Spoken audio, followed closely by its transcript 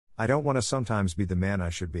I don't want to sometimes be the man I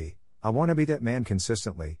should be, I want to be that man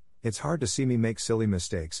consistently. It's hard to see me make silly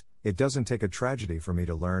mistakes, it doesn't take a tragedy for me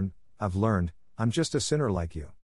to learn, I've learned, I'm just a sinner like you.